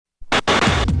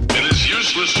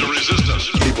useless to resist us.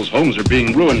 People's homes are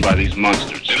being ruined by these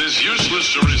monsters. It is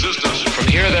useless to resist us. From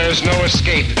here, there is no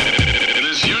escape. It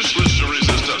is useless to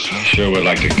resist us. I sure would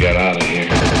like to get out of here.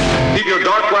 Keep your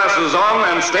dark glasses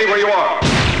on and stay where you are.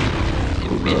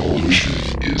 The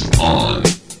revolution is on.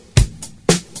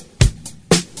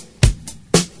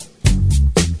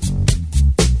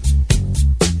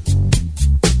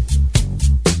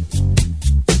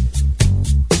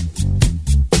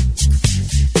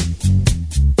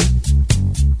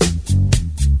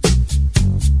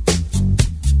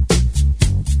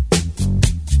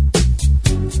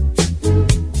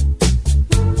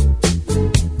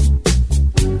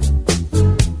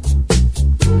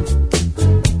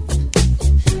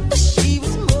 She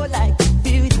was more like a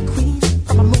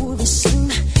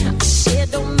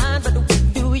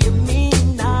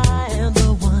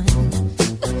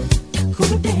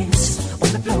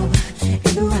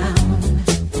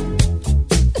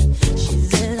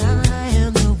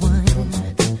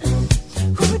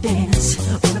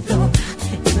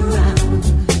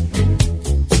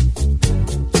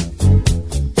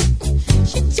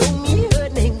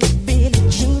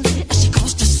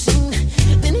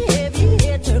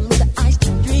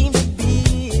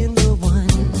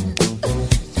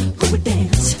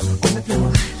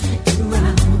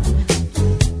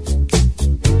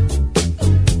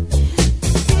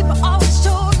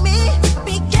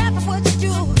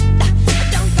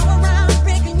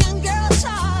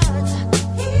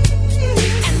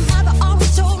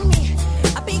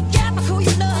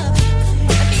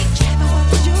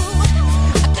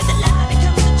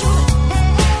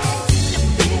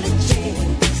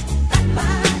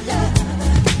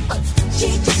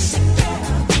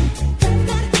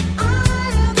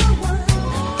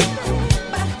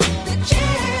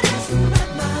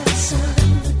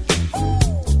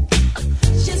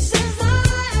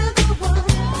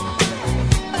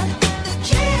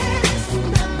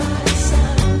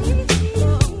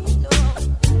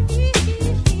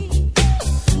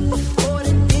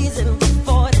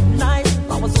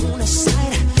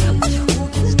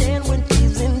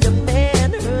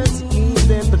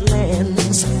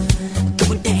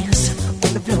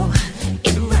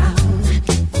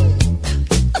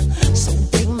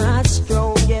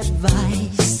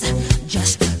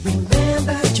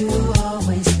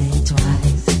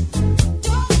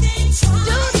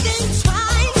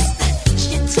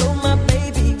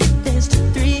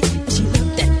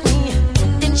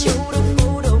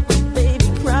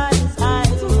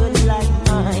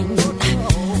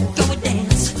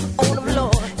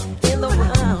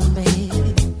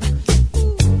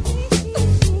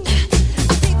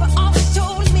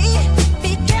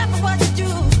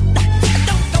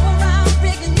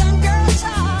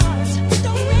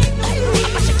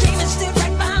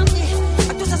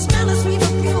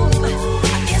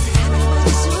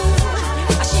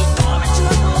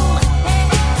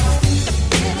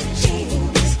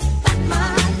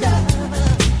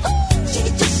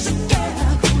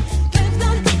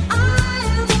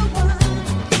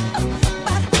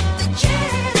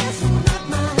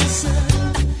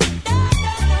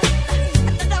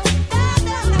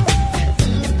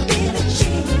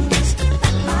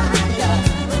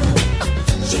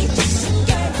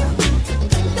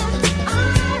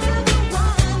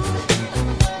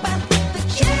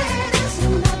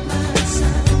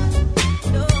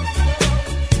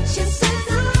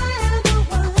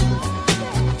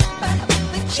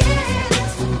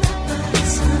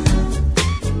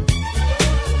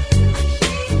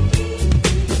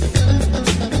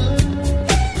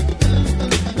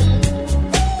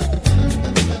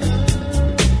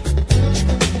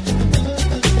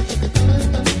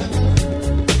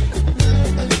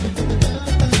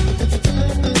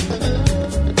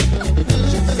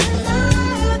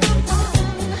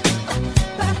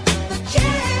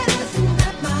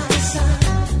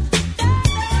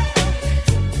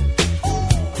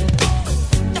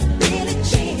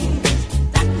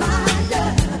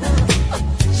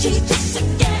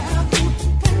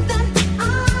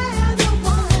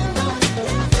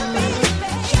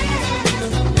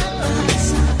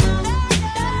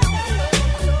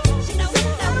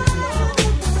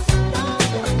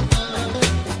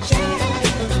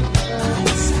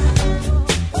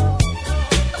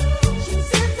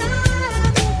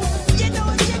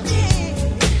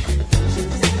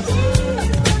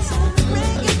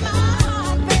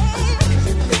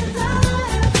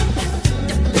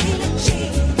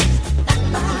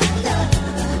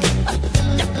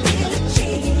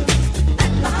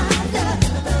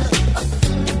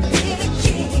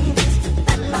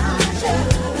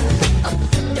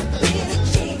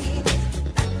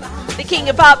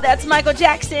Bop. That's Michael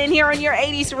Jackson here on your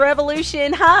 80s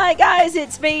Revolution. Hi, guys.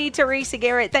 It's me, Teresa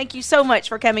Garrett. Thank you so much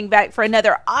for coming back for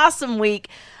another awesome week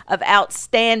of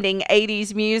outstanding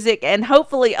 80s music and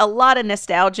hopefully a lot of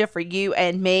nostalgia for you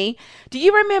and me. Do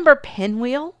you remember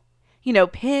Pinwheel? You know,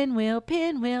 pinwheel,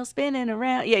 spinning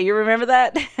around. Yeah, you remember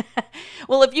that?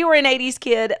 Well, if you were an 80s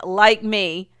kid like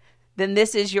me, then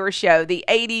this is your show, the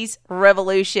 80s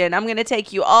Revolution. I'm going to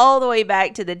take you all the way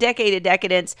back to the decade of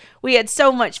decadence. We had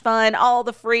so much fun, all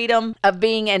the freedom of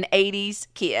being an 80s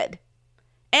kid.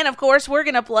 And of course, we're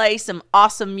going to play some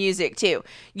awesome music too.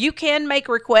 You can make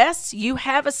requests. You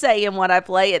have a say in what I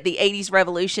play at the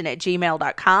 80srevolution at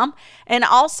gmail.com and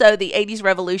also the 80s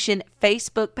Revolution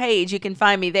Facebook page. You can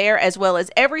find me there as well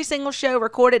as every single show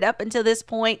recorded up until this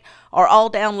point are all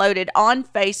downloaded on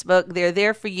Facebook. They're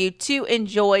there for you to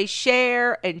enjoy,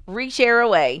 share, and reshare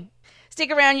away. Stick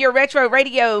around, your retro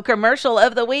radio commercial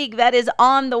of the week. That is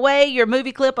on the way. Your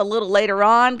movie clip a little later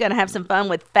on. Going to have some fun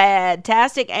with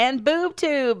Fadtastic and Boob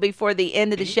Tube before the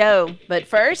end of the show. But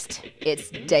first, it's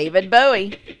David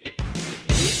Bowie.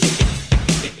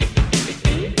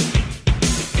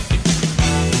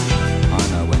 I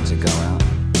know when to go out.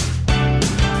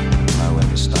 Know when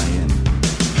to stay in.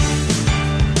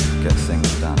 Get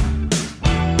things done.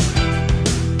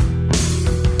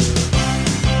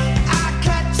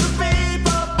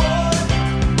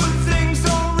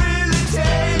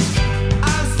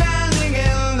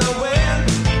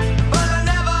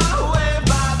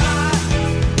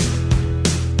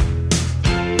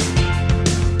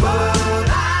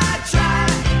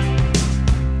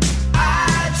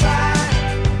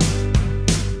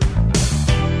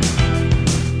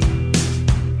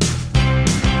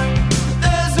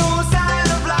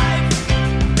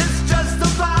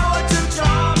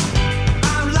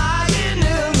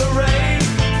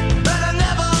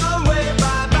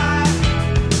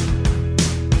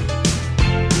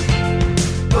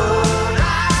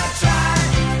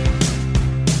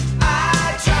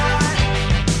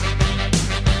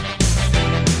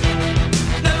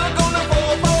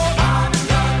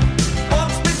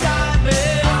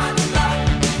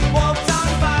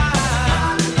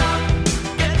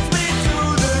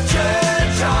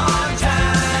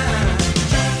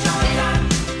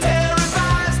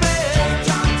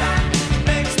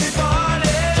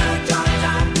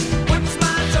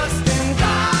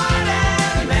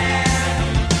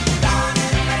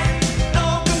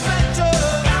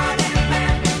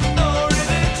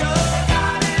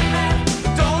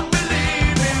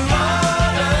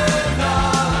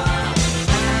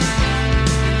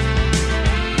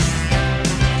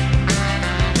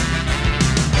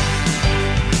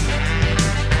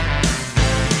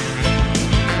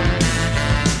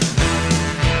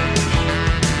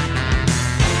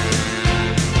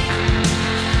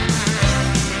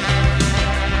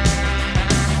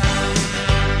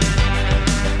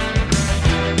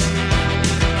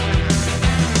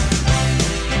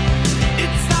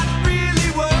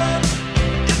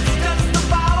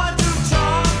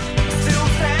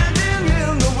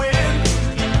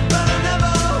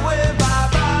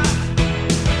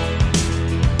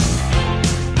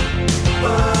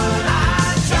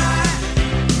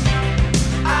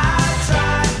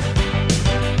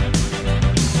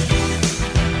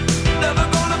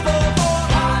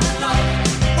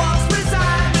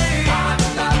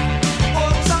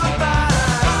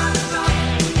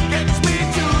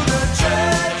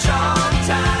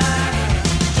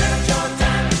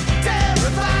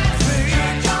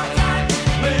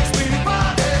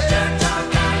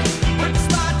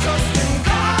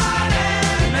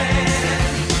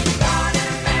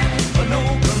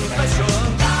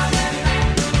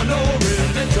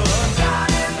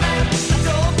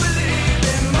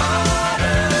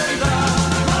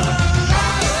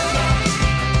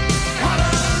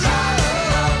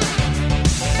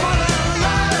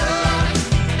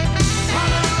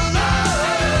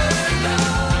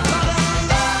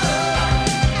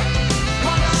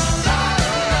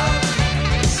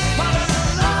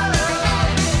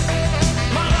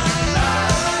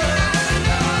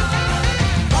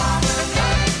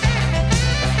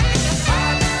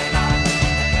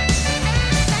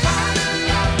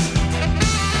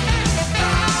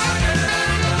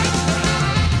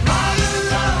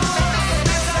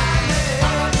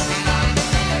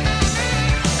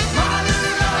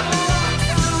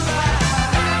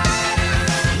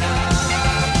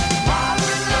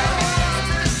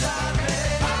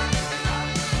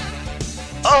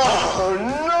 Oh,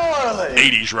 gnarly!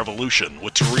 80s Revolution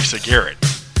with Teresa Garrett.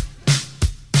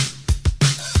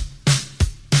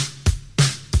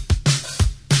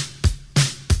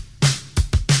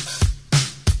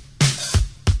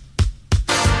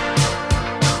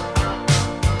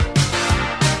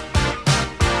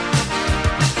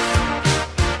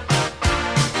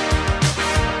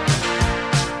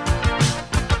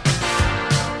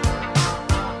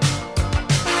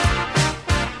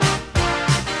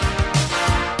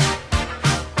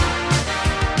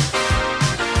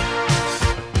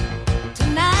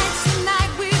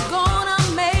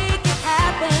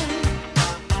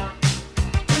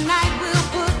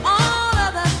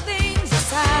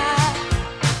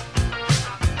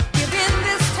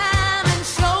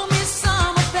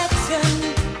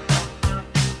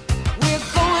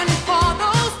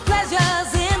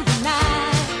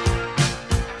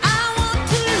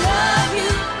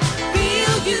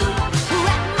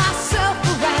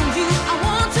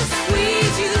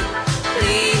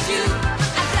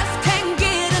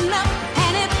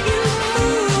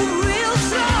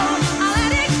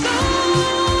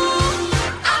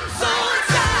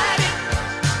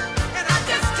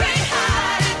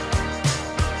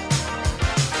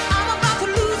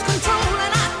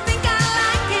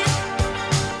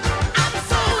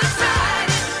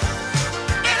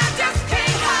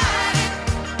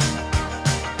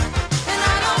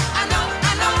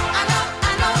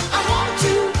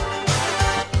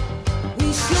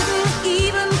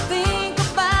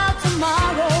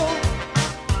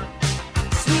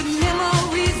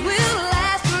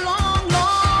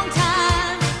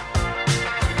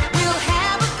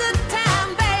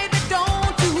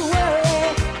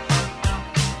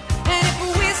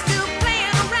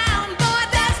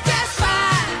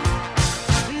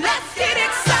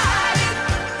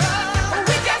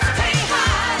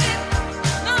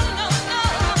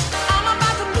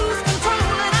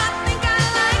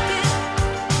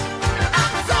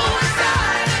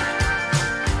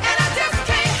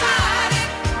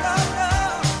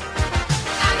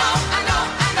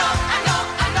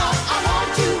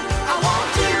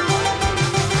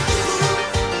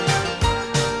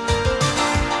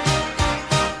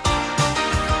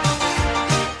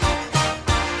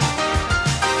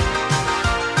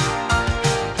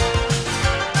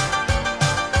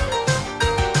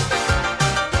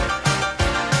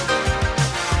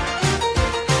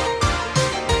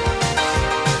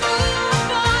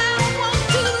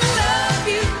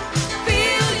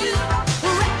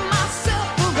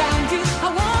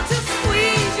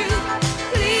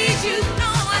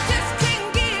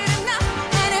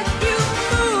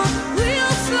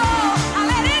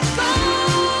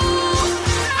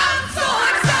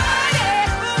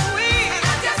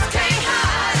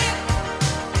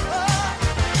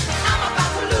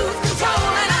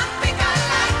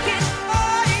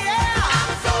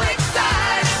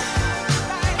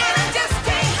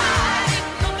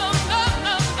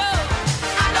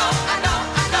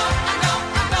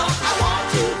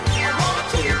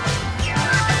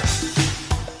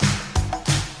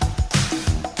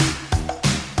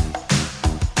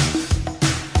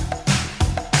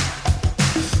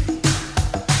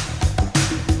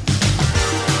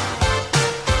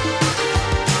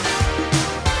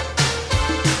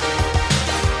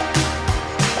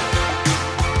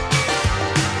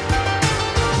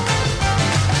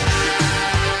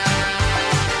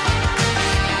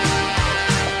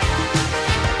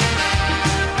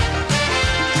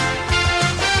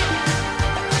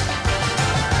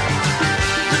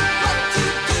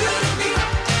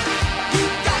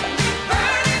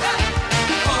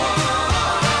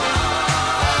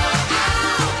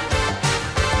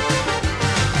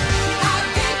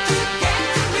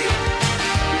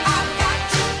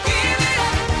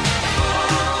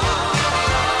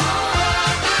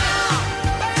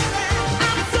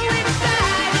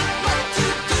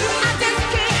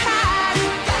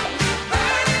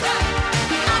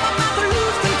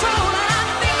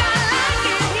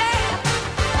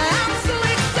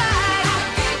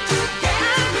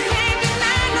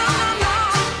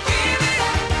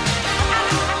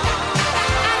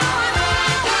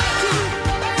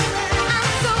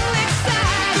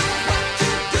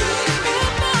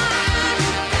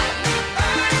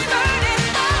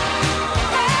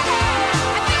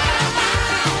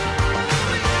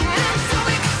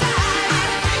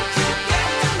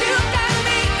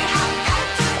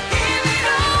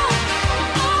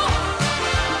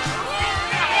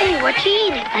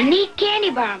 eat it. A neat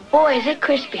candy bar. Boy, is it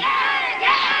crispy.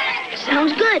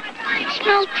 Sounds good. It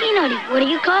smells peanutty. What do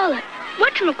you call it?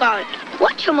 Whatchamacallit.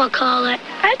 Whatchamacallit?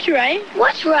 That's right.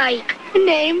 What's right? The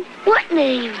name. What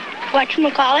name?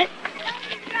 Whatchamacallit.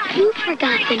 You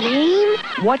forgot the name?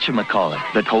 Whatchamacallit,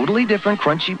 the totally different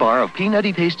crunchy bar of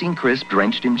peanutty tasting crisp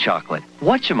drenched in chocolate.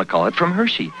 Whatchamacallit from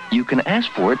Hershey. You can ask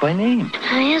for it by name. Can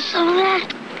I have some of that?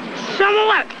 Some of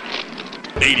what?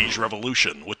 80s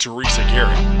Revolution with Teresa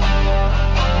Garrett.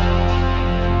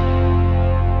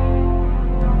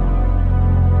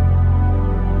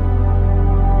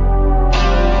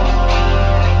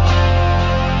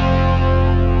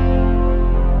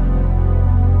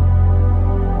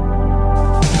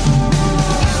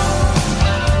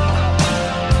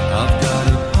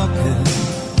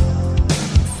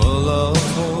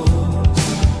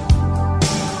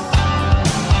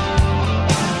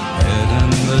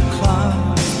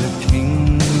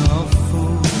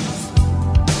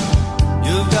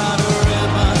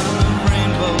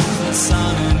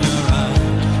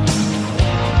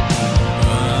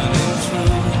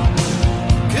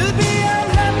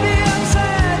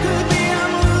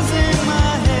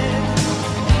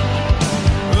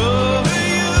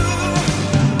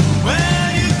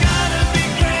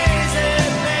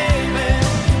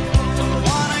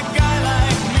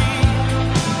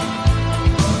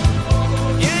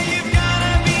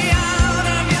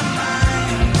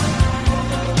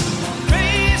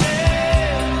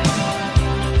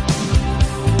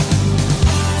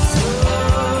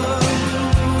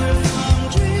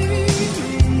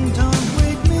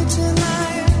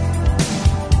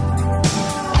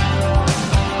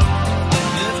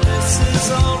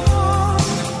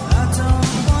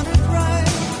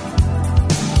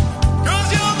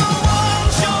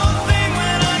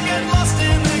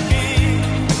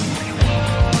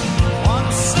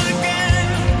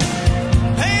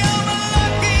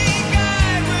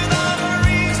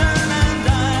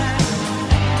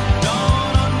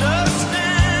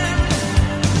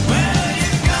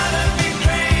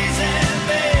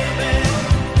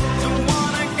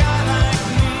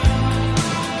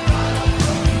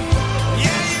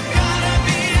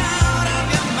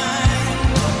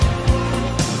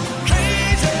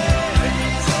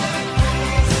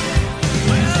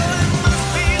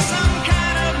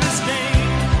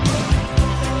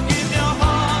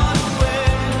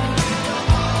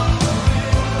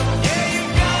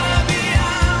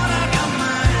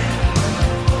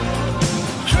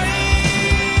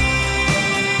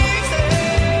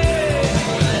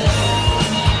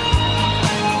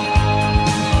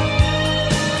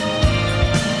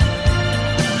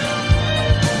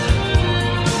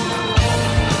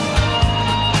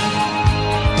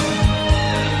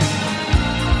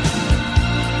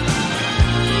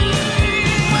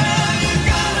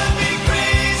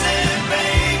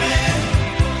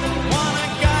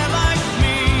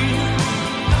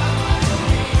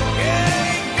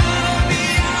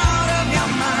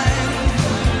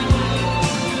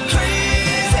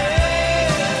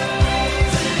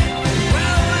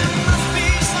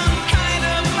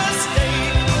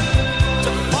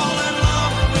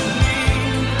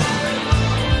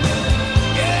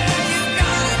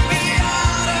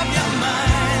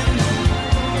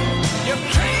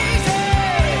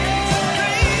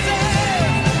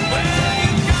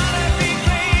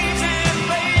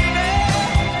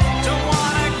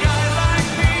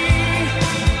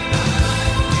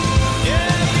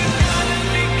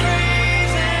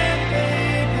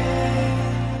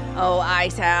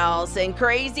 Icehouse and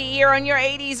Crazy here on your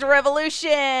 80s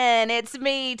Revolution. It's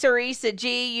me, Teresa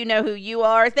G. You know who you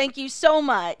are. Thank you so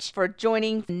much for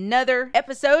joining another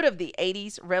episode of the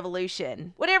 80s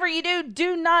Revolution. Whatever you do,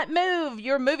 do not move.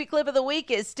 Your movie clip of the week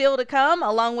is still to come,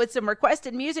 along with some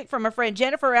requested music from a friend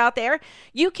Jennifer out there.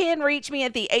 You can reach me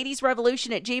at the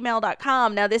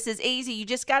 80srevolution@gmail.com. Now, this is easy. You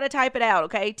just got to type it out,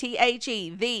 okay?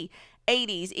 THE, the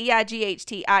 80s,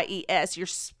 EIGHTIES. You're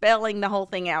spelling the whole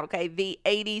thing out, okay? The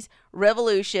 80s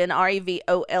Revolution,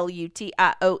 REVOLUTION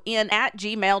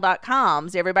 @gmail.com.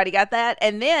 So everybody got that?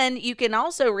 And then you can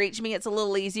also reach me. It's a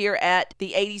little easier at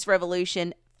the 80s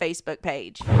Revolution Facebook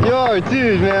page. Yo,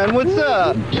 dude, man, what's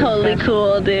up? Totally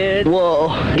cool, dude.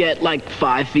 Whoa, get like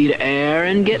 5 feet of air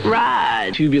and get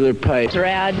ride. Tubular pipes.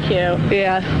 Rad, cute.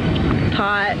 Yeah.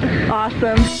 Hot.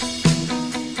 Awesome.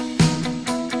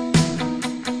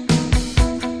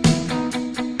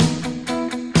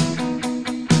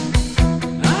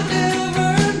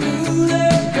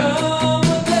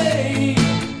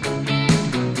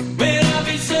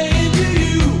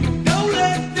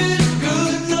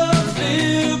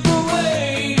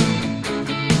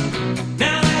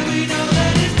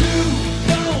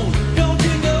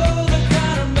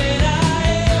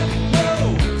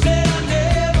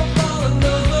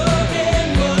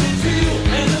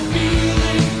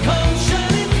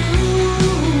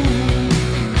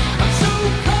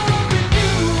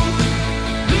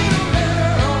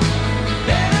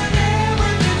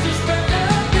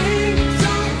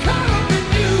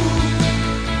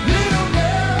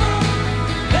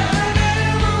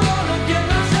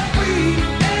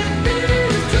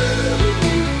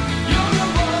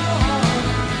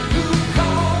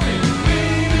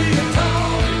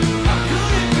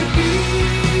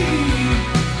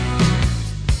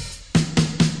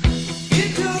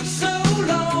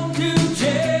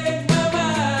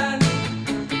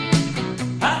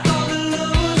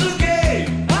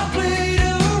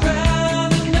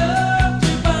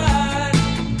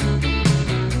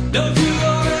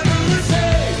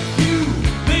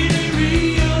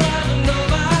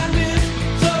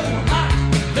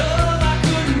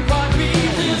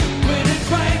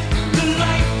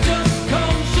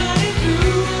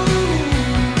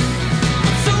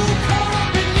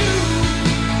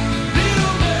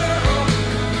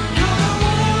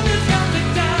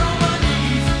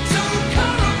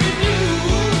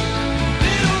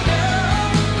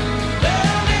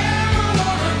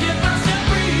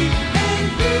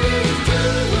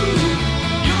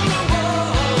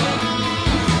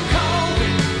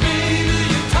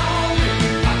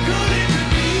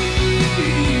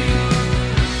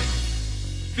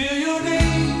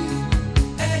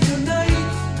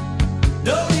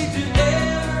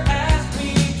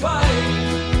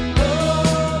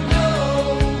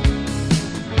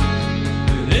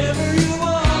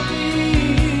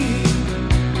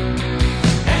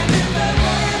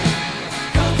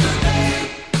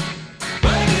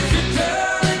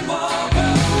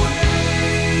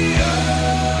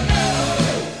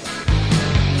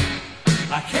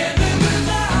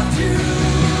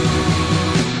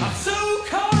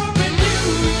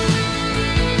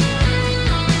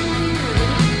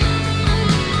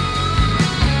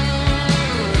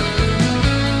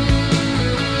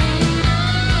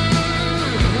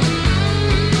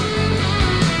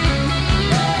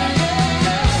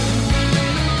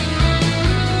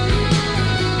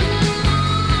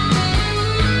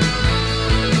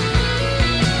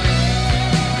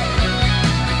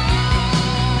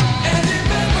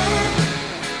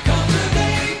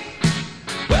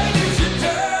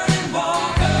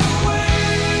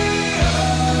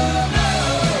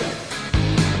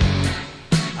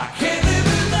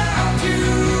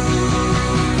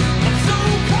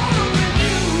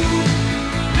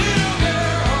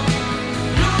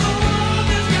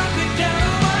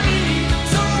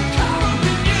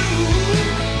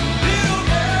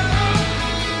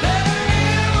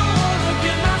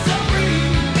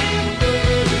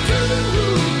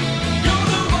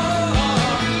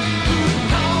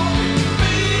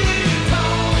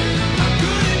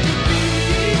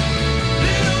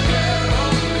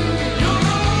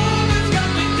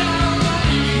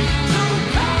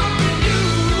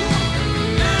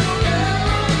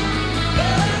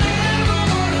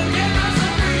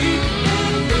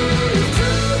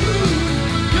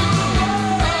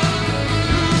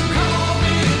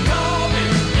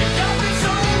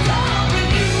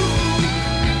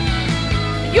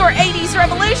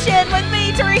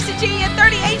 Energy and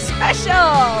 38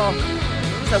 Special.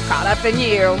 So caught up in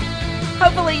you.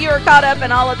 Hopefully you are caught up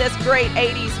in all of this great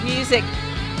 80s music.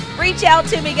 Reach out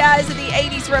to me, guys, at the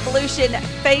 80s Revolution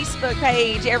Facebook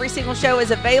page. Every single show is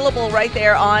available right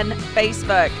there on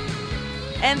Facebook.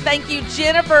 And thank you,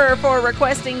 Jennifer, for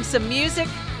requesting some music.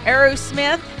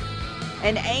 Aerosmith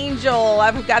and Angel.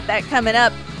 I've got that coming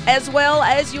up, as well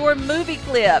as your movie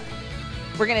clip.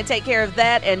 We're going to take care of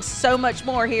that and so much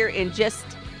more here in just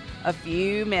a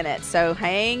few minutes. So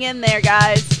hang in there,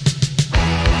 guys.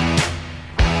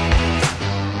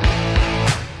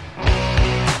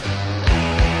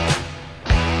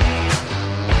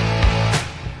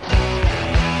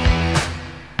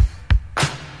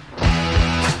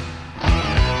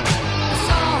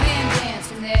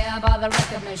 By the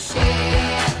record machine,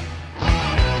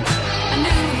 I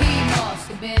knew he must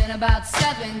have been about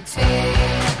 17. He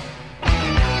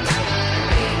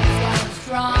was going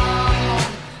strong,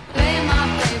 playing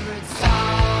my favorite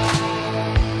song,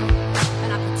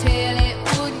 and I could tell it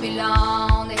wouldn't be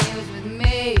long that he was with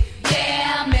me,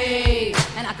 yeah, me.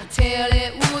 And I could tell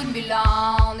it wouldn't be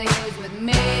long that he was with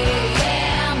me,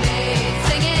 yeah, me.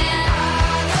 Singing.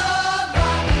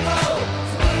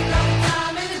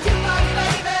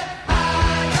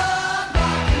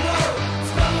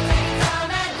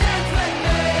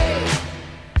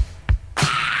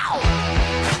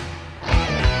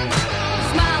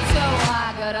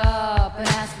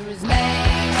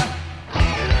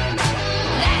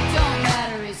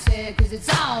 It's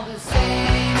all the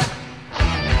same.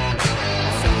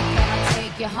 So can I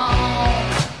take you home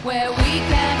where we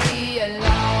can be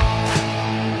alone?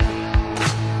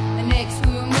 And next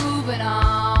we're moving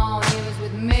on. He was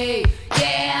with me,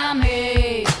 yeah,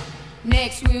 me.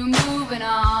 Next we're moving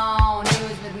on. He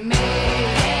was with me,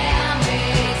 yeah, me.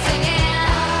 Singing.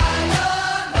 I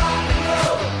love rock and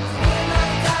roll. Spend my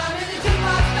time in the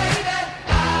jukebox, baby.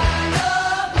 I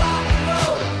love rock and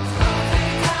roll. So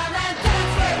take time and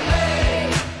dance with me.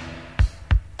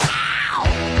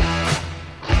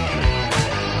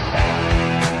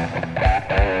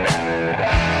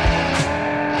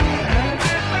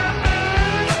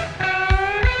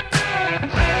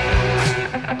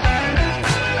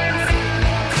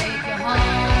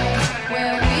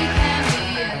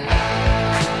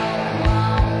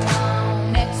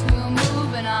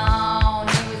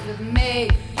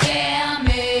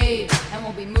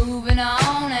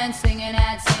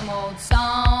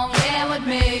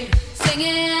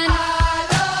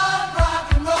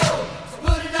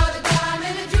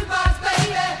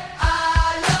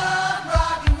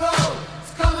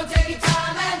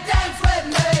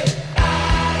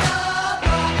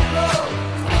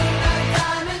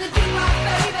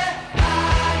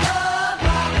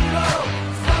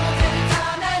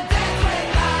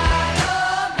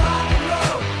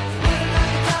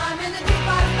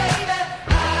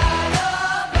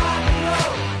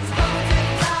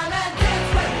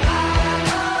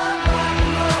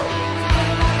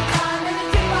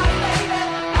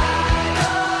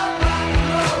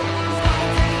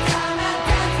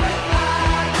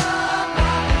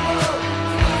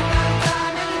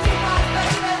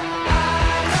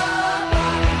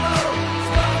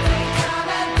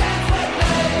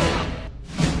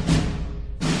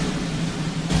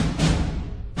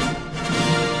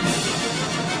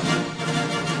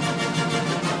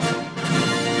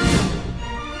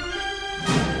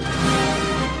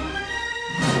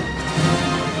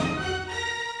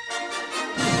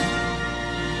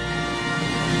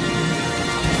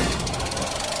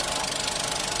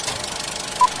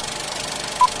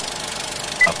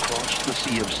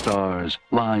 Of stars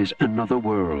lies another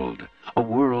world, a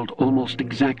world almost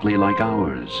exactly like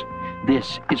ours.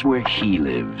 This is where he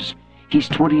lives. He's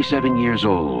 27 years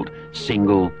old,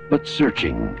 single but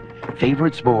searching.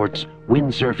 Favorite sports,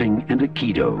 windsurfing and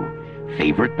Aikido.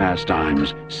 Favorite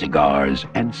pastimes, cigars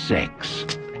and sex.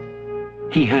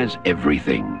 He has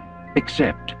everything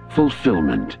except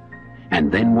fulfillment.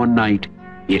 And then one night,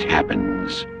 it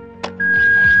happens.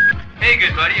 Hey,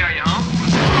 good buddy, are you home?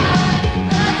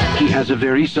 He has a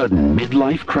very sudden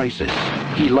midlife crisis.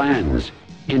 He lands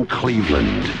in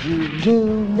Cleveland. You do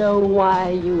know why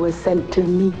you were sent to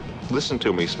me? Listen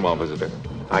to me, small visitor.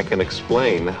 I can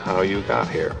explain how you got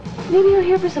here. Maybe you're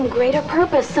here for some greater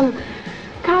purpose, some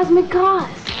cosmic cause.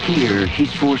 Here,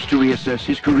 he's forced to reassess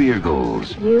his career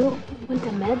goals. You went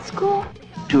to med school?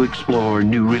 To explore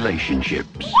new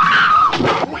relationships.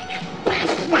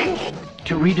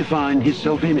 To redefine his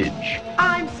self-image.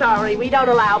 I'm sorry, we don't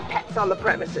allow pets on the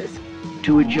premises.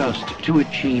 To adjust to a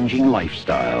changing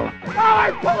lifestyle. All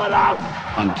right, pull it out!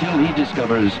 Until he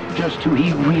discovers just who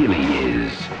he really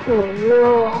is. Oh,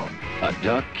 no. A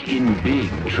duck in big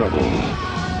trouble.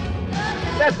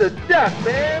 That's a duck,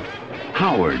 man.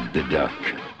 Howard the Duck,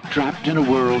 trapped in a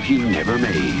world he never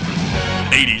made.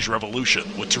 80s Revolution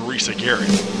with Teresa Garrett.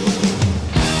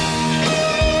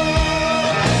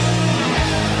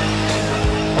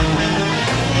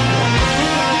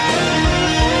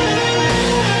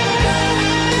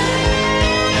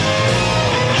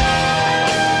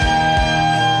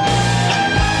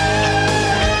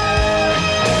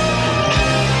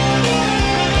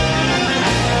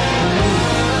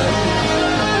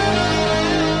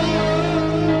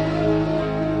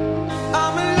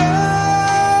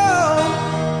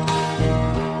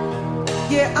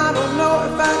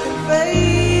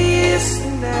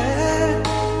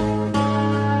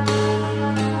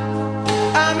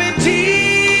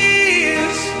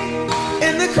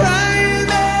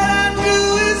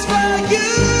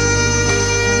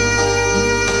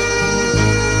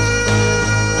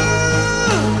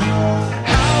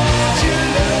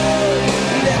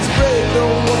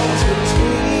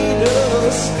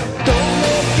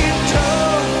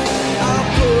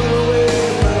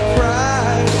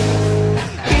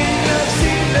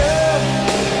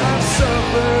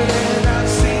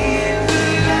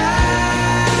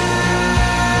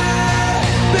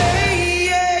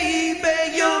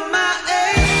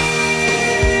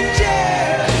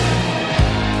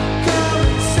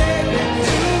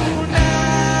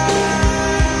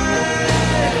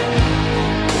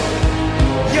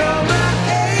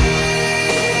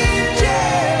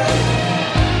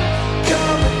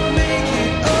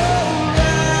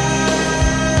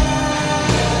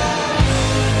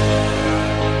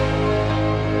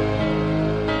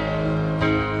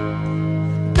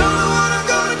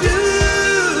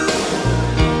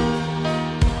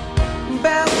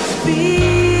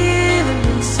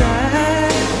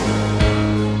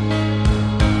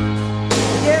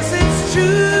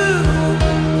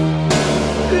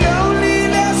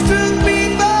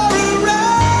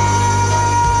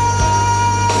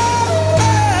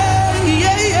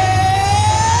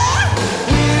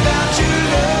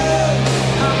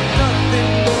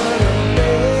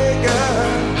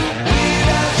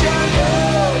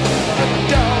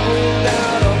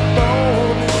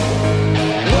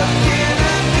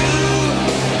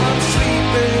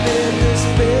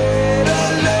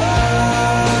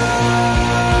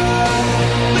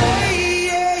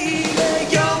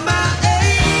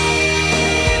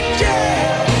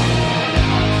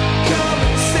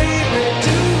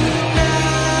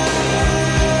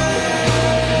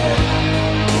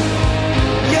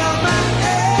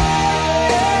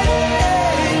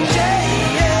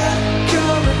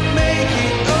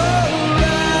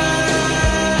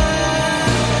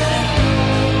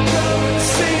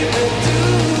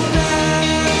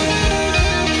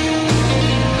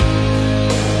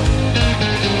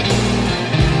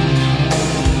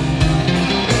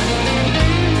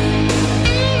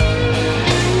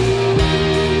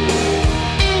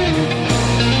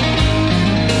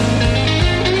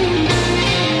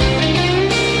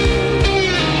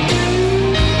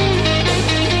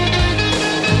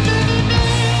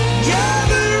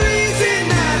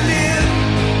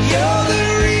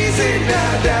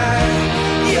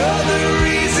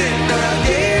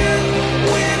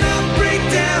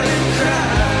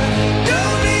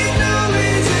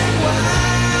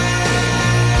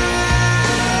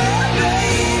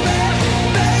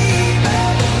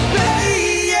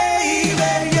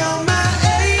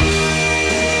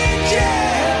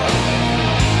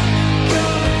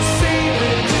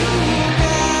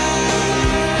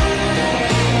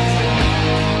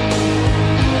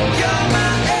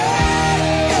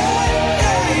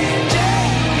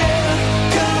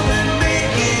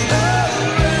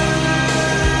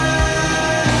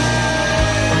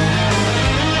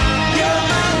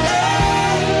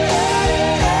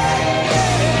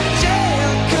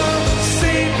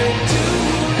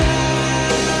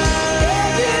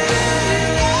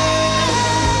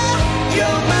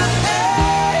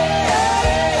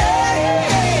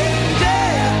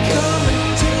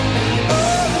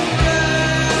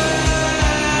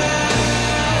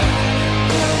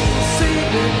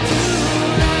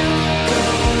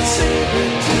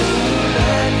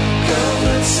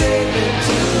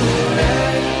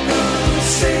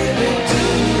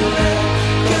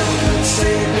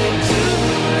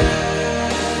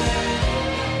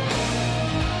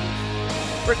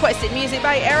 Requested music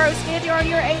by Aerosmith. You're on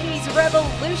your 80s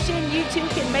Revolution. You too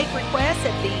can make requests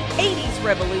at the 80s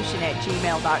Revolution at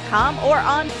gmail.com or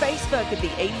on Facebook at the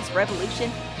 80s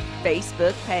Revolution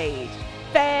Facebook page.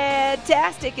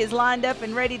 Fantastic is lined up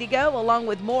and ready to go, along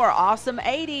with more awesome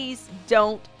 80s.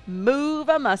 Don't move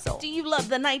a muscle. Do you love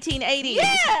the 1980s?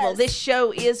 Yes! Well, this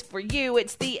show is for you.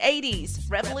 It's the 80s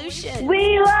Revolution.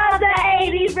 We love the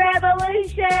 80s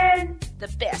Revolution. The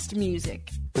best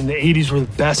music. And the 80s were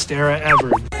the best era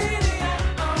ever.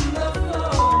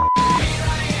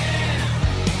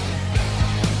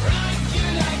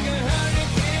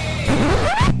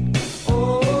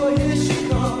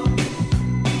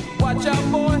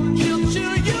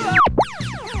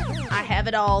 I have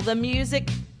it all. The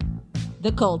music,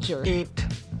 the culture. Eat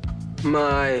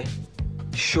my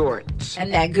shorts.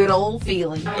 And that good old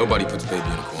feeling. Nobody puts baby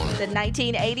in a corner. The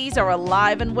 1980s are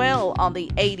alive and well on the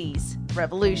 80s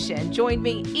Revolution. Join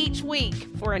me each week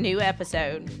for a new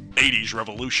episode. 80s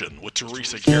Revolution with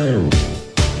Teresa Garrett.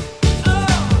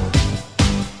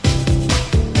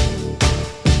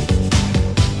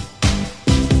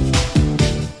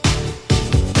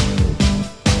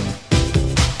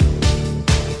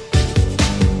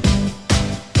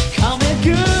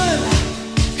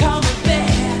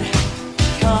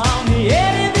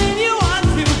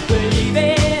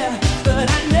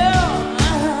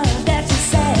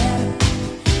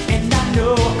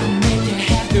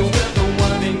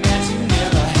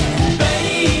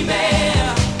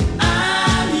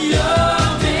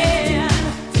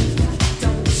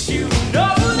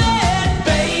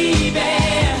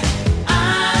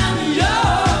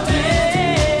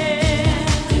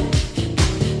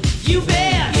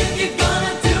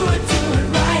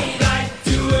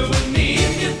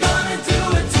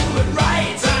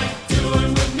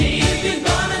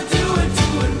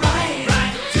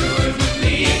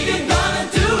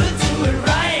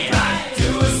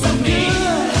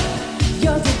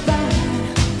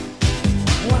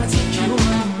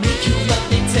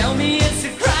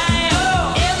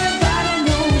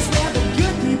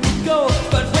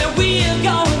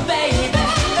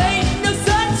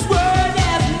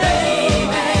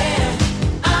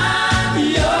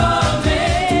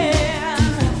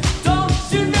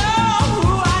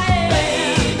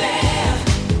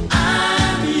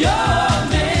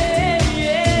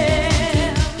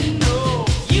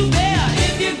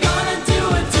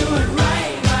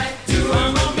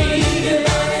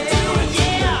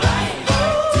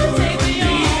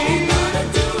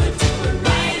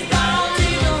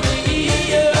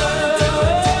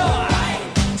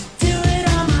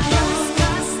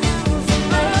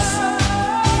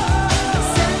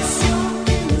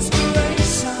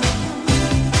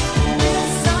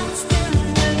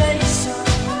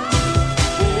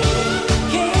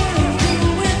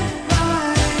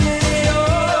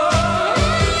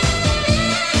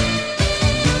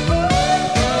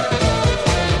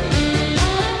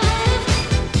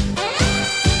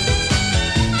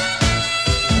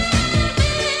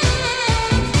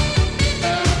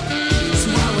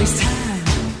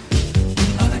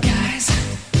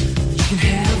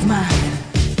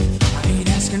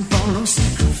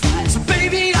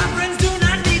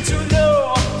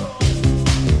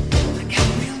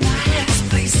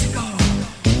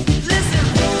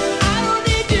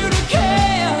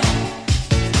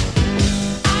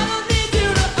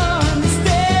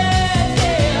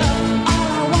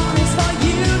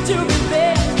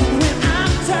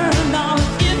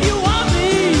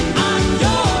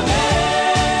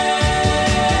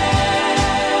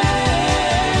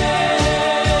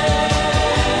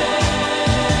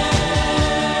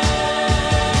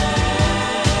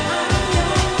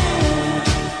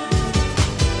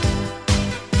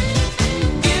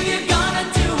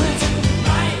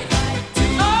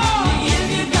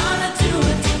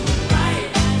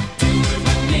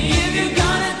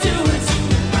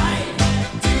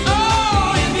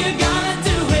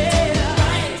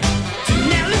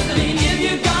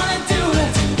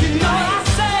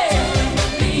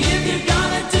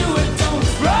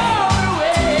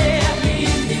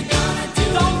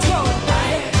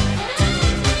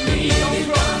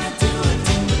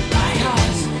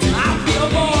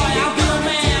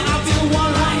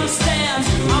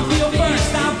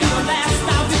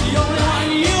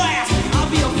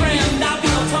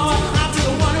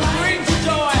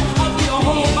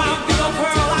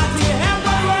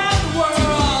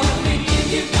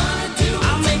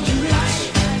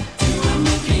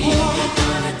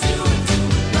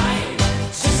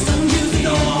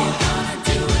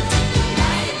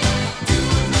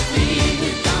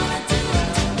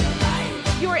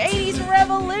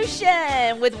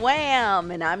 with Wham!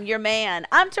 And I'm your man.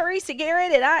 I'm Teresa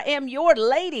Garrett, and I am your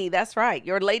lady. That's right,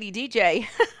 your lady DJ.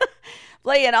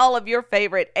 playing all of your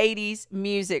favorite 80s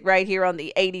music right here on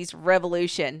the 80s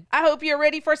Revolution. I hope you're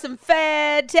ready for some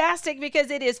fantastic,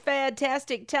 because it is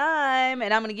fantastic time,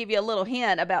 and I'm going to give you a little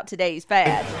hint about today's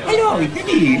fad. Hello, it's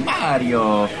me,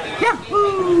 Mario.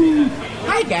 Yahoo!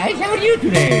 Hi guys, how are you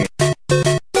today?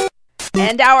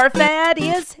 And our fad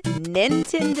is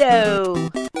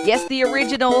Nintendo. Yes, the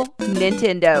original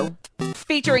Nintendo.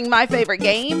 Featuring my favorite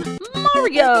game,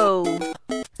 Mario.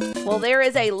 Well, there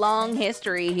is a long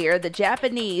history here. The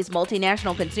Japanese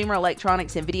multinational consumer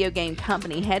electronics and video game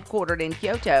company headquartered in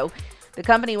Kyoto. The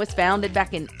company was founded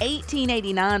back in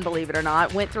 1889, believe it or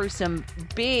not. Went through some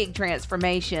big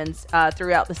transformations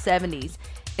throughout the 70s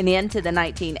and into the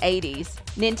 1980s.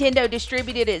 Nintendo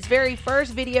distributed its very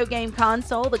first video game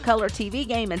console, the Color TV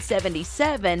game, in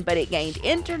 1977, but it gained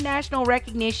international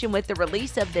recognition with the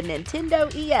release of the Nintendo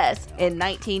ES in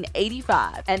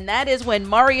 1985. And that is when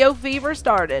Mario Fever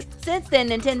started. Since then,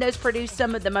 Nintendo's produced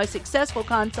some of the most successful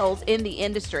consoles in the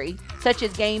industry, such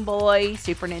as Game Boy,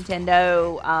 Super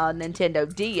Nintendo,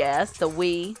 Nintendo DS, the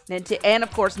Wii, and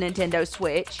of course Nintendo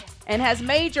Switch, and has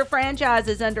major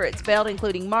franchises under its belt,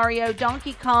 including Mario,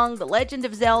 Donkey Kong, The Legend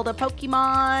of Zelda,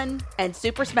 Pokemon, and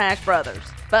Super Smash Brothers.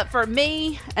 But for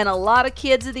me and a lot of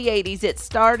kids of the 80s, it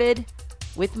started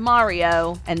with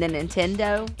Mario and the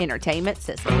Nintendo Entertainment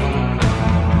System.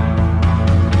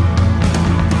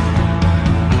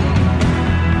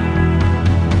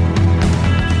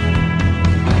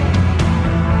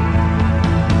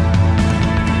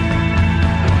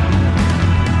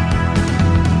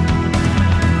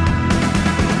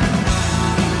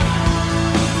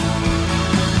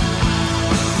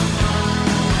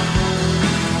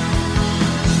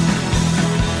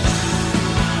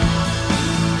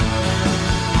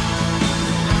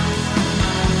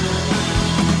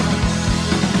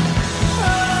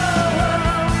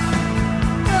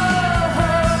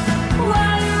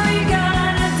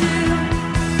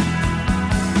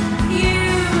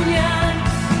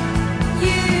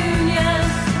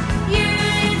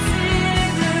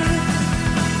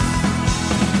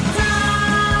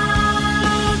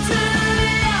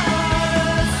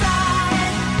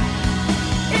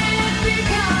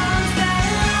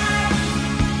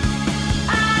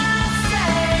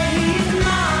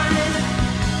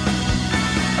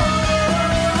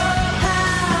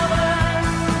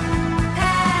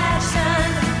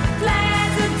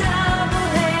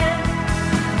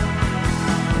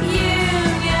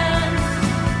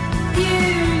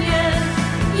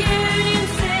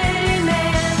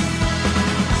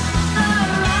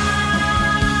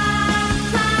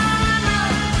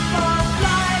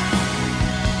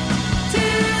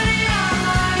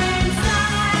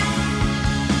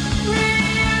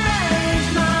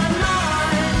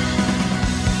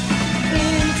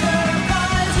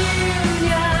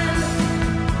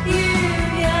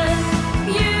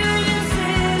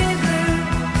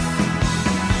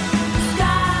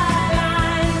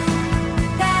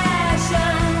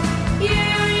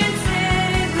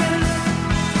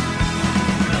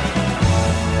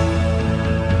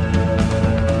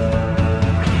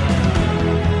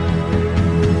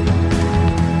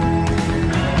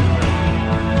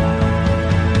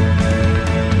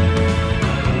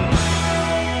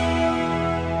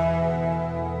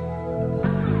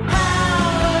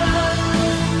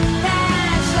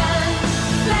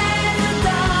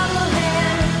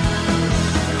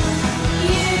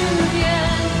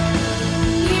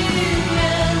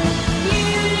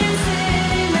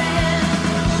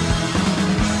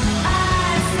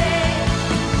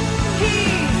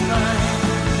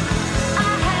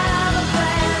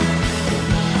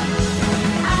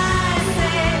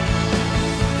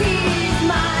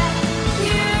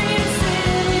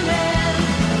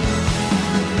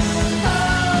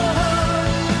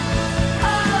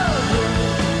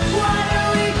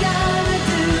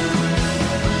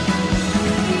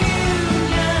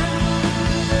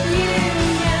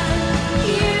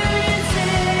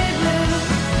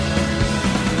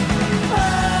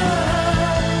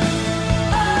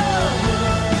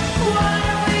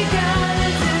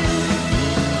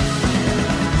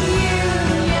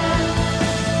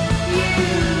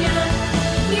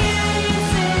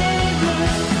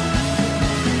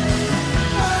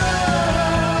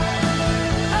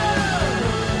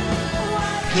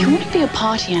 If you want to be a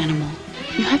party animal,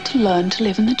 you have to learn to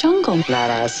live in the jungle. Not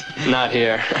us. Not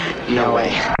here. No way.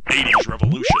 80s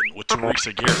Revolution with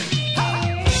Teresa Garrett.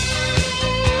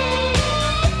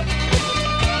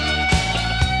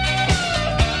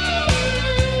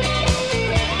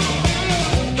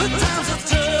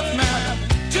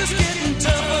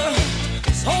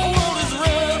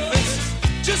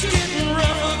 Just getting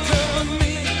rougher, cover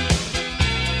me.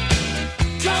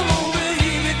 Come on, baby.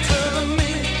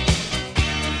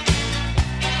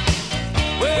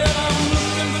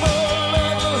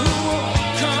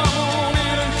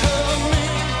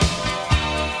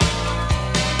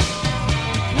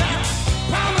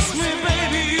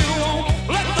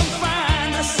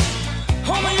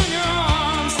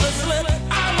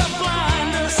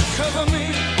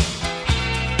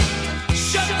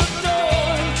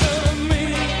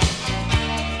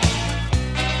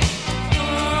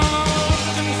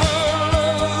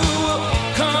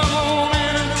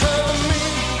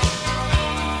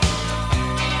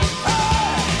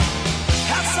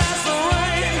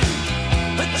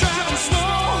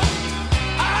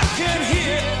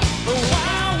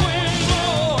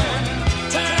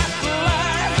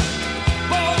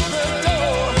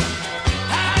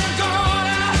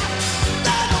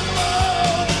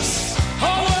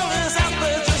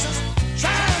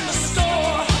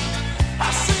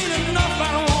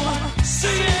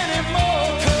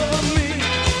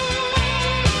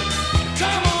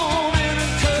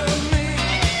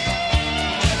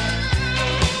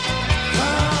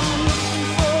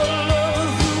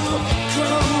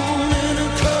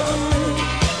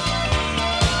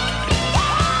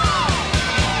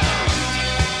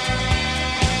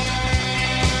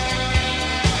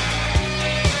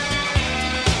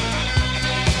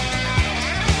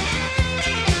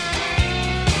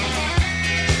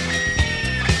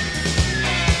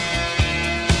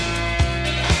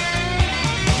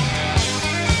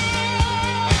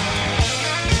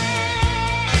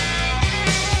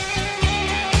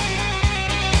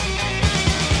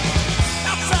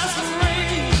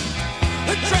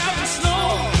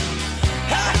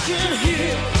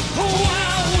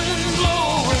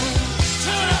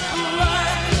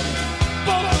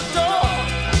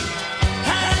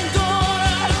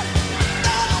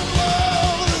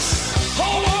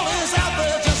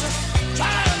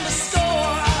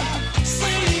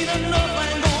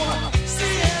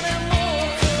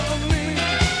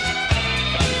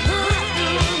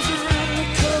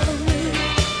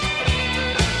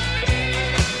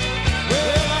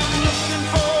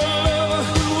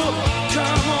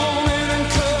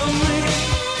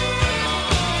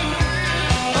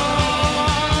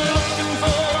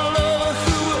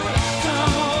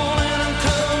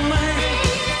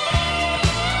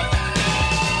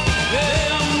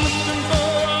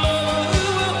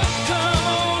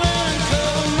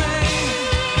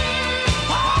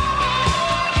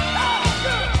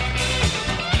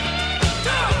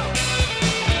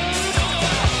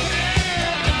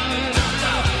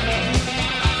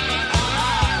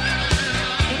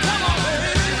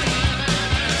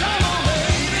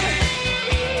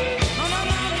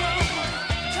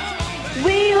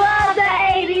 We love the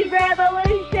 80s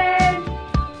revolution.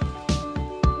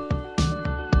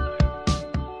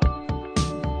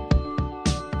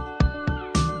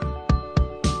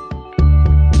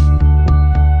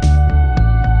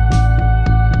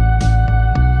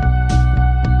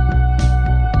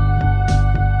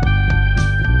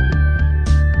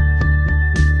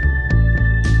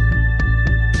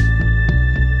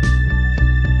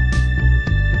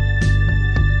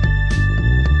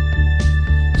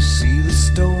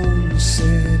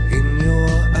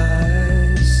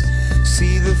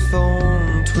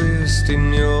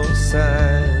 In your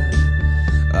side,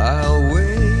 I'll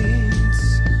wait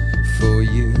for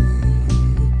you.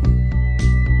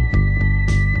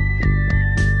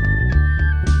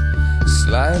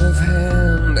 Sleight of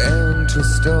hand and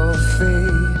twist of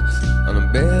fate, on a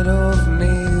bed of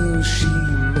nails she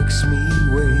makes me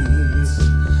wait,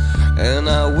 and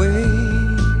I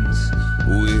wait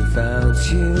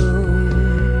without you,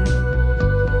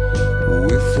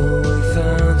 with or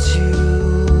without you.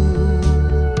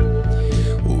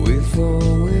 With or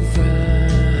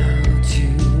without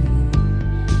you.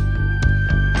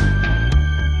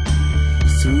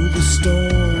 Through the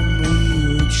storm we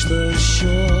reach the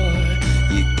shore.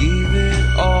 You gave it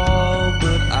all,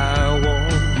 but I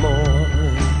want more.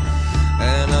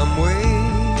 And I'm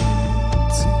waiting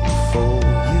for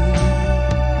you.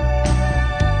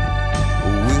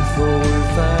 With or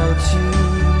without you.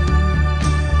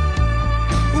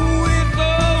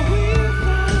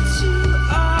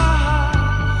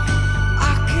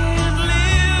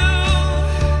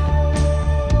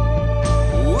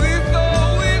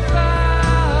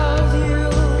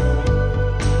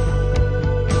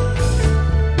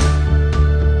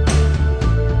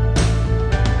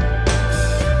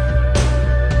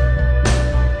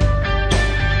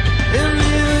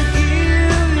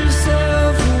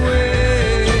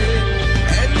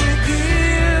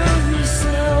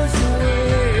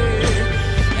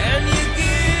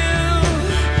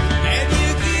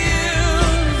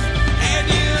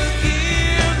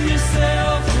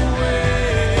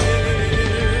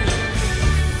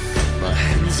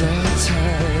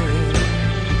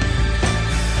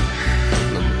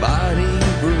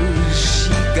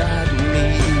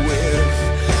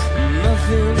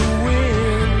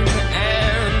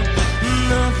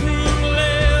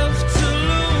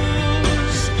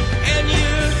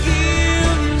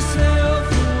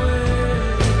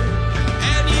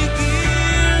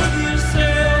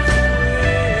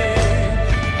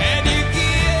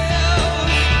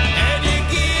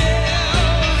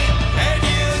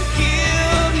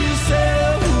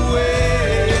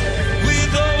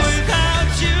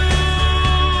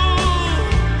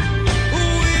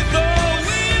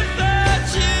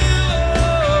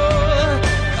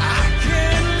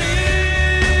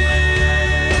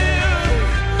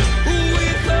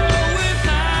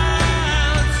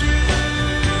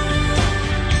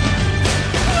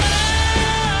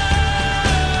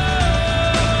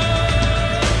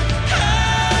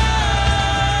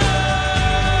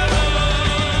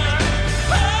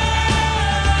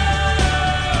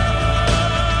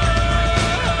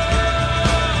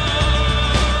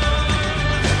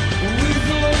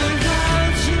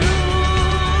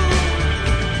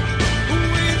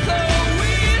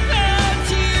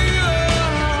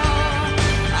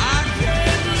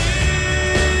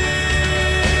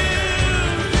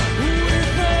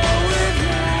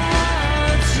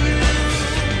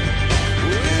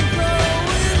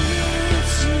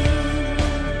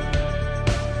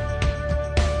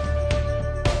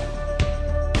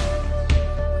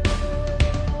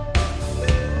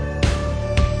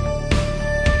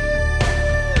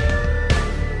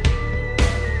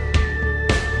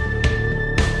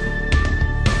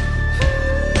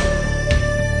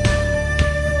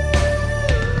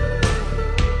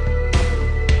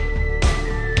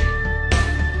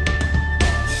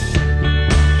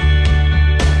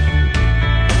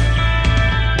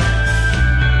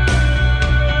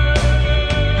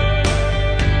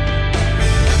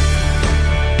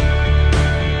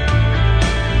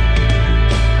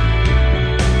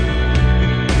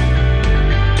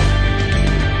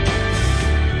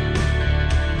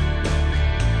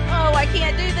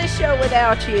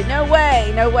 Without you. No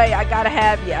way, I gotta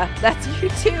have you. That's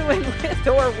U2 and With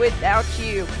or Without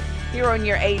You here on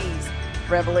your 80s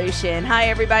Revolution. Hi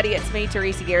everybody, it's me,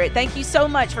 Teresa Garrett. Thank you so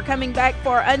much for coming back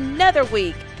for another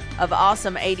week of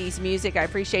awesome 80s music. I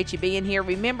appreciate you being here.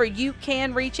 Remember, you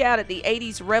can reach out at the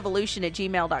 80s Revolution at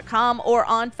gmail.com or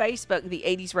on Facebook, the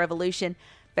 80s Revolution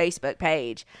Facebook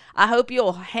page. I hope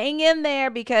you'll hang in there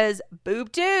because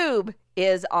Boob Tube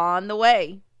is on the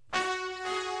way.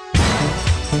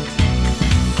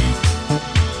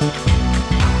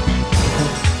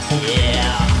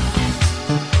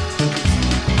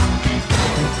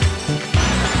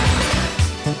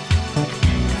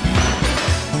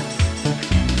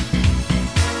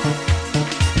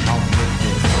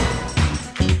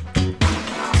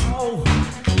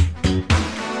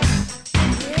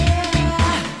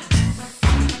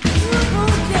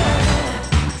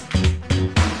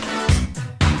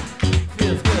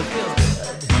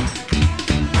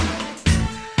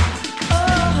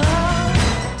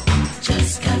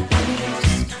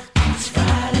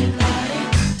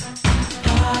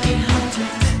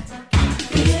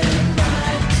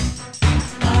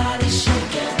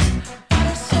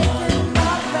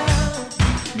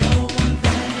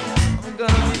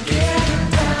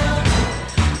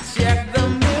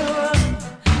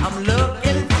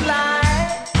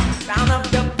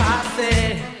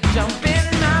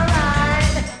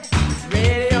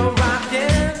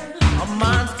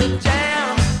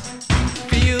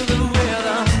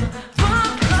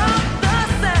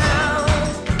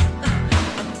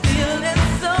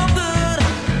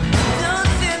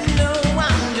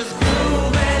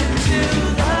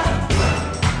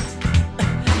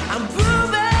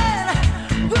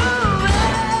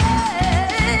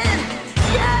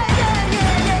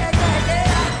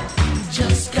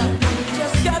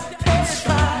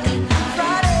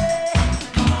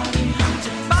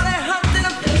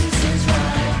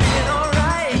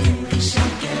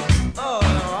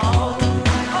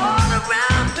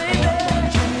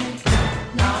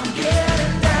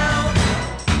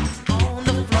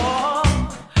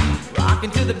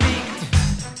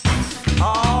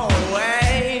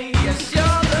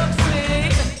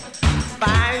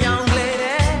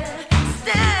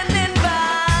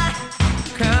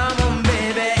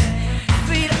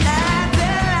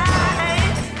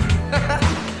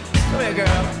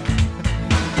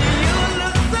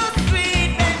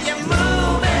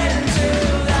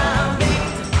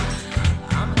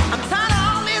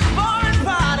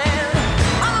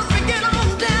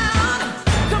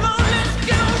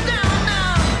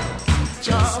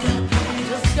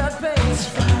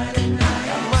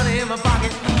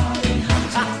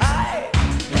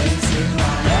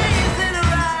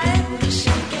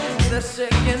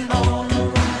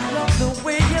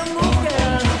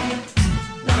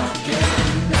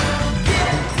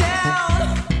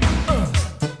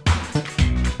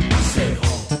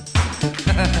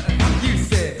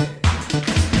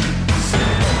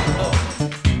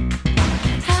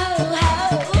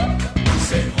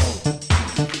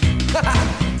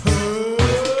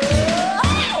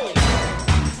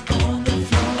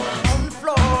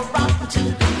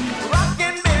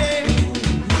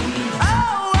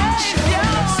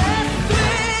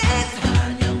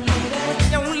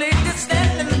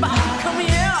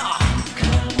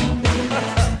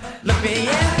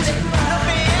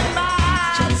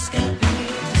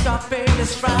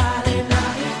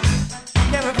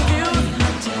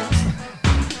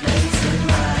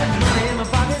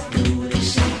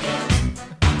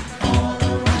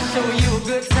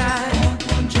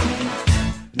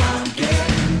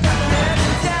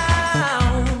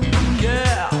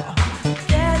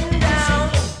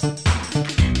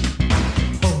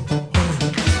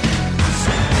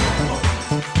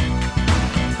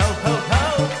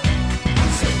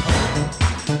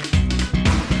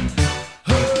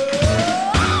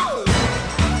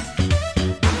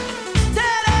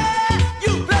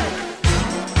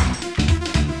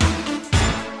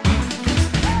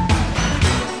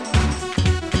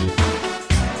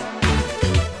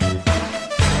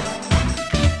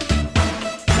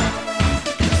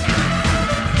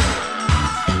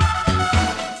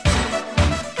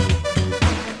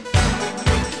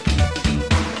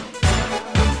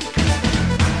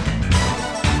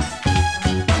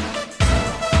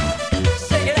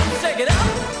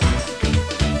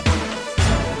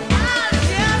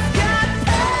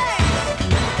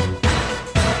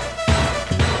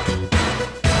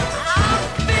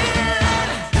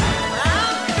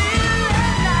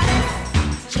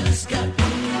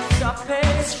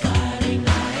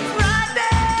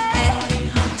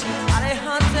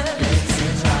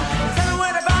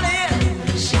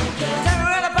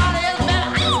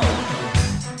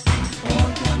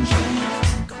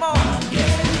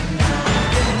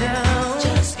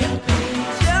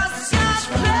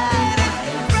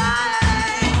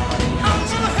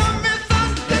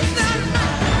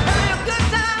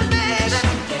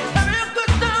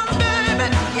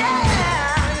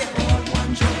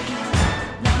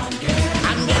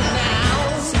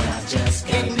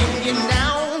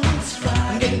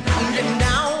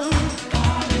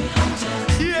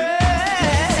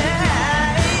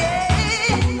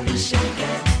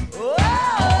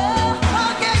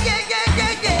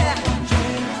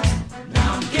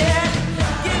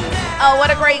 Oh,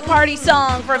 what a great party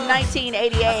song from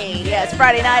 1988. Yes,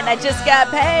 Friday night and I just got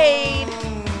paid.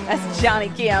 That's Johnny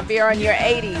Kemp here on your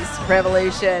 80s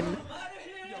Revolution.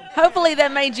 Hopefully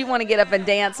that made you want to get up and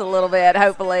dance a little bit,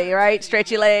 hopefully, right? Stretch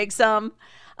your legs some.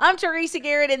 I'm Teresa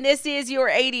Garrett, and this is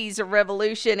your 80s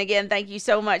Revolution. Again, thank you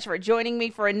so much for joining me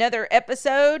for another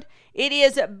episode. It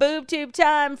is BoobTube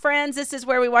time, friends. This is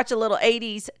where we watch a little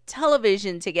 80s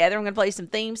television together. I'm going to play some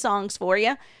theme songs for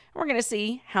you. We're going to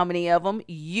see how many of them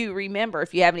you remember.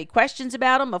 If you have any questions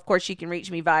about them, of course, you can reach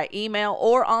me via email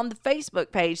or on the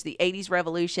Facebook page, the 80s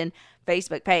Revolution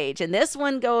Facebook page. And this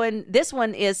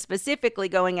one is specifically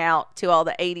going out to all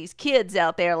the 80s kids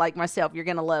out there like myself. You're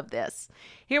going to love this.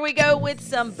 Here we go with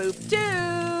some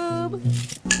BoobTube.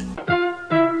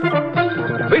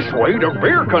 This way to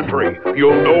bear country.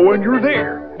 You'll know when you're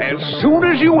there. As soon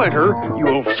as you enter,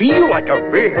 you'll feel like a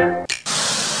bear.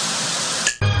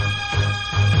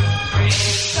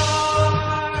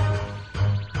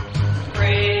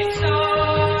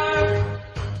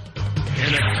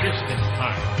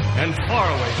 And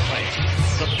faraway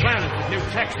place, the planet of New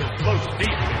Texas floats deep.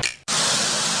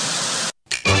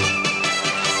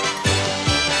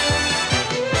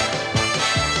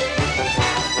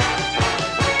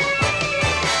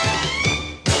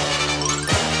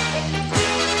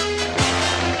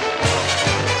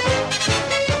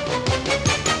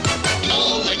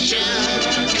 All the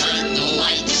children cut the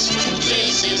lights.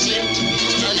 This is it,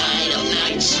 the night of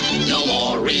nights. No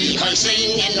more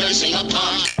rehearsing and nursing a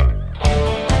part.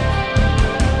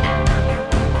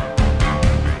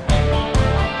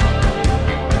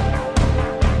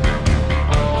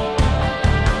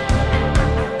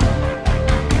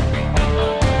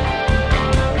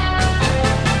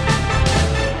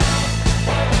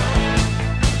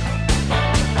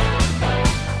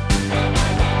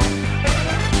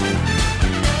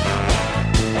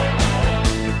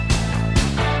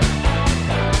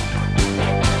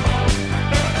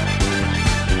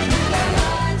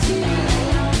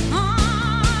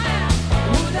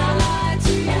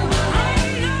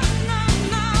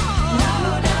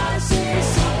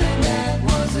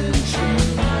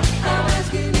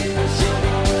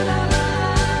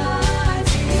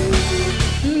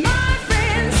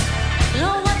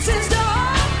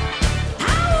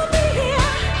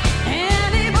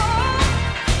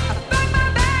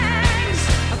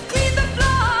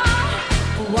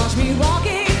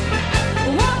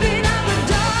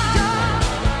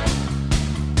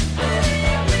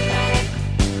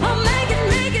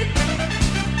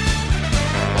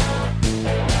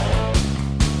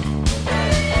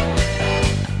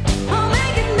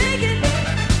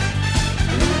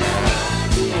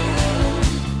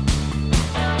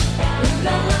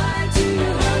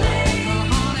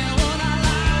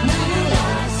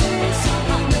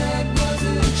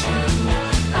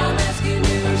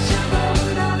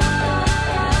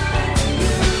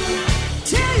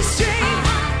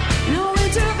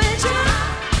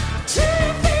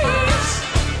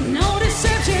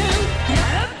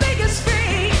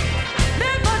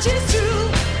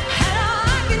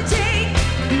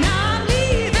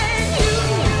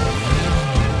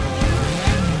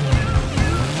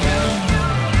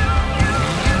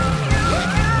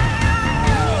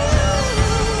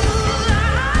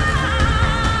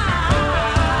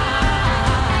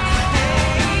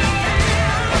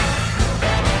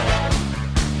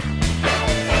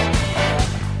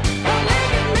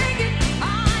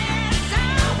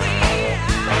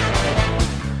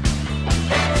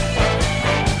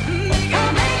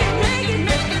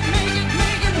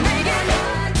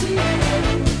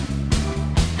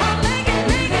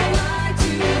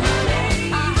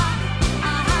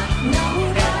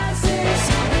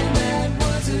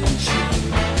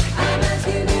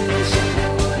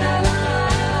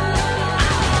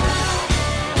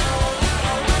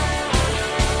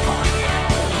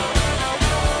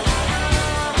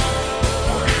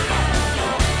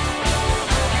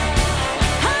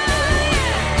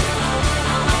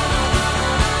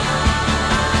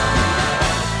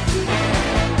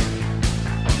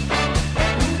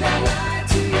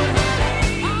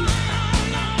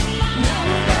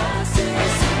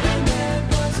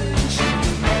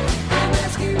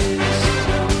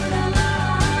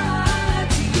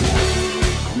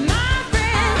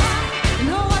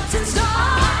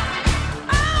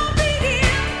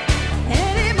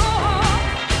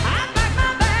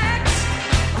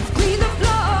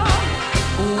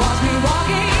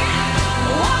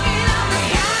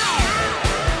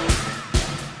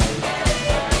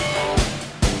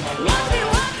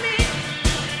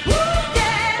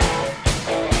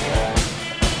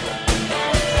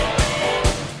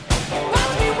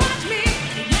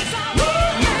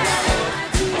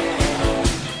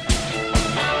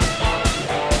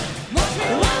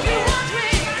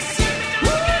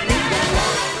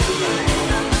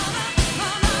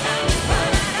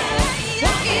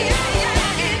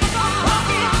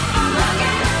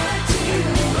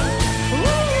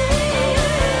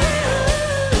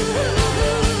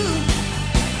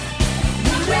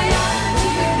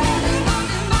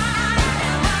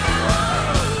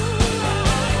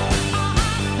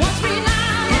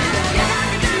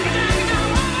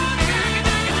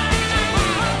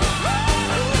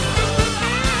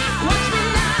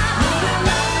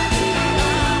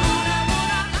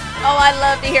 Oh, I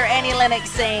love to hear Annie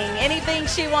Lennox sing. Anything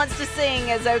she wants to sing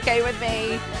is okay with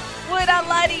me. Would I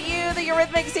lie to you? The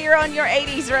Eurythmics here on your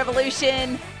 80s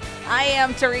Revolution. I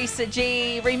am Teresa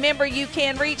G. Remember, you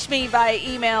can reach me via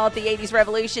email at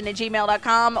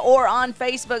the80srevolution@gmail.com or on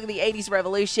Facebook, the 80s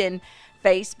Revolution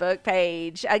Facebook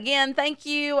page. Again, thank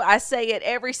you. I say it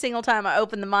every single time I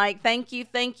open the mic. Thank you,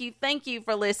 thank you, thank you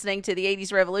for listening to the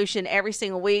 80s Revolution every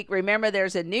single week. Remember,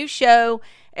 there's a new show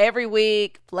every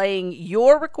week playing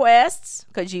your requests,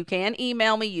 because you can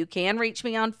email me, you can reach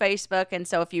me on Facebook. And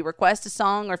so if you request a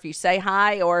song, or if you say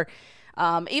hi, or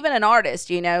even an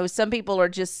artist, some people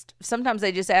are sometimes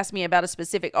they just ask me about a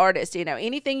specific artist.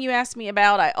 Anything you ask me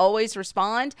about, I always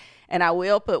respond, and I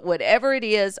will put whatever it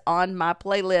is on my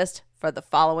playlist for the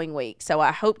following week. So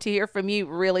I hope to hear from you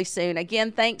really soon.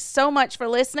 Again, thanks so much for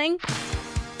listening.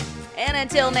 And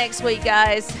until next week,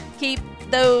 guys, keep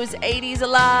those 80s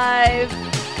alive.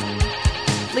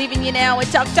 Leaving you now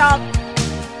with Talk Talk.